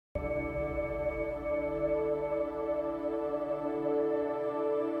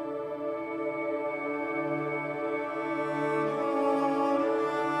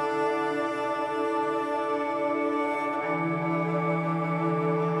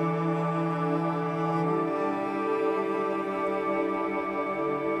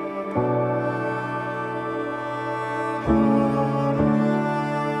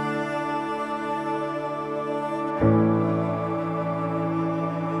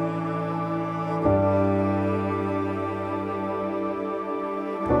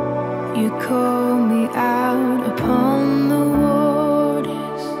call me out upon the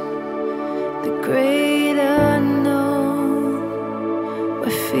waters, the great unknown,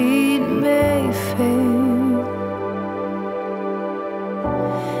 where feet may fail.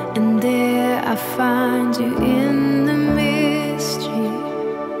 And there I find you in the mystery,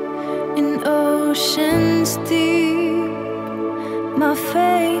 in oceans deep, my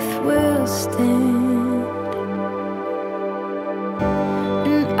faith will stand.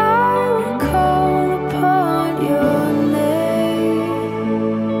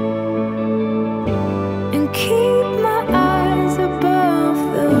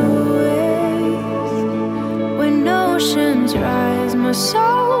 Rise, my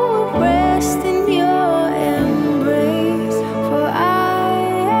soul will rest in your embrace, for I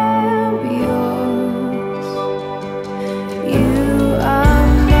am yours. You are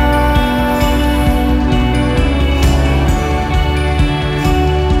mine.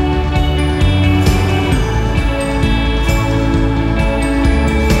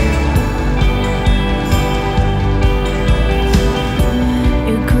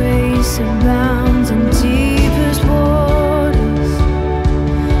 Your grace abounds in deepest waters.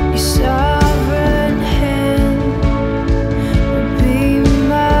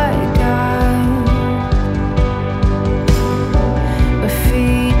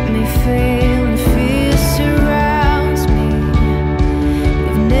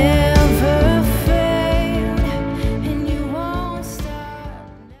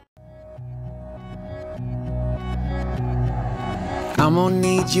 I'm gonna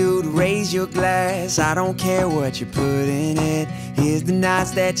need you to raise your glass. I don't care what you put in it. Here's the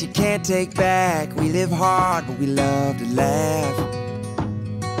nights that you can't take back. We live hard, but we love to laugh.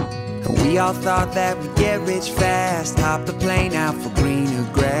 And we all thought that we'd get rich fast. Hopped the plane out for greener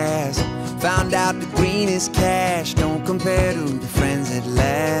grass. Found out the greenest cash don't compare to the friends that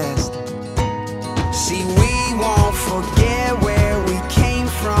last. See, we won't forget where we came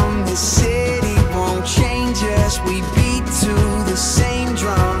from. This city won't change us. We beat to the same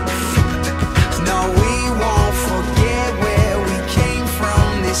drum. No, we won't forget where we came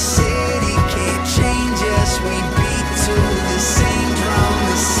from. This city can't change us. We beat to the same drum,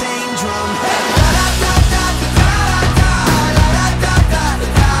 the same drum.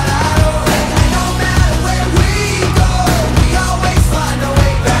 No matter where we go, we always find a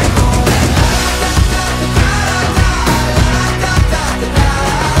way back home.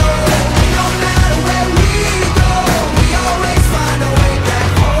 No matter where we go, we always find a way back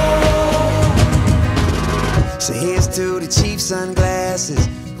home. So here's to the cheap sunglasses,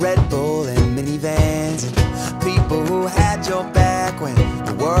 Red Bull and minivans, and people who had your back when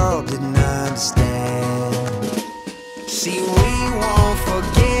the world didn't understand. See, we won't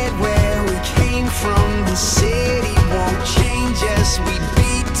forget where we came from. The city won't change us. We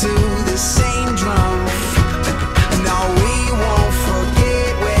beat to the same drum. No, we won't forget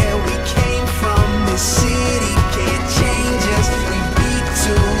where we came from. The city can't change us. We beat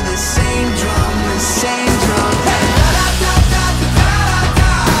to the same drum, the same drum.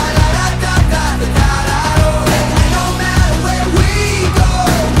 No matter where we go,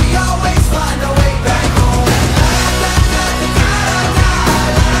 we always find a way back home.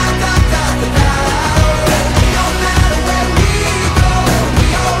 No matter where we go, we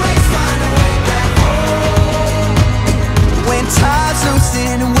always find a way back home. When time's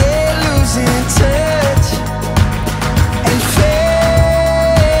losing and we're losing touch and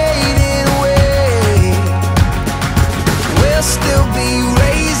fading away, we'll still be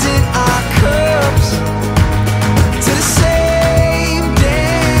raising our cups to the same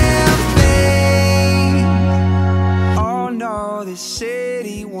damn thing. Oh no, this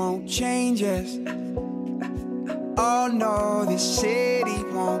city won't change us. Oh no, this city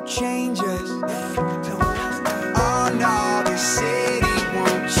won't change us. Oh no, this city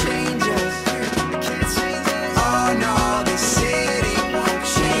won't change us. Oh no, this city won't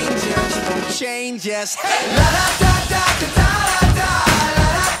change us. Won't change us. La, la, da.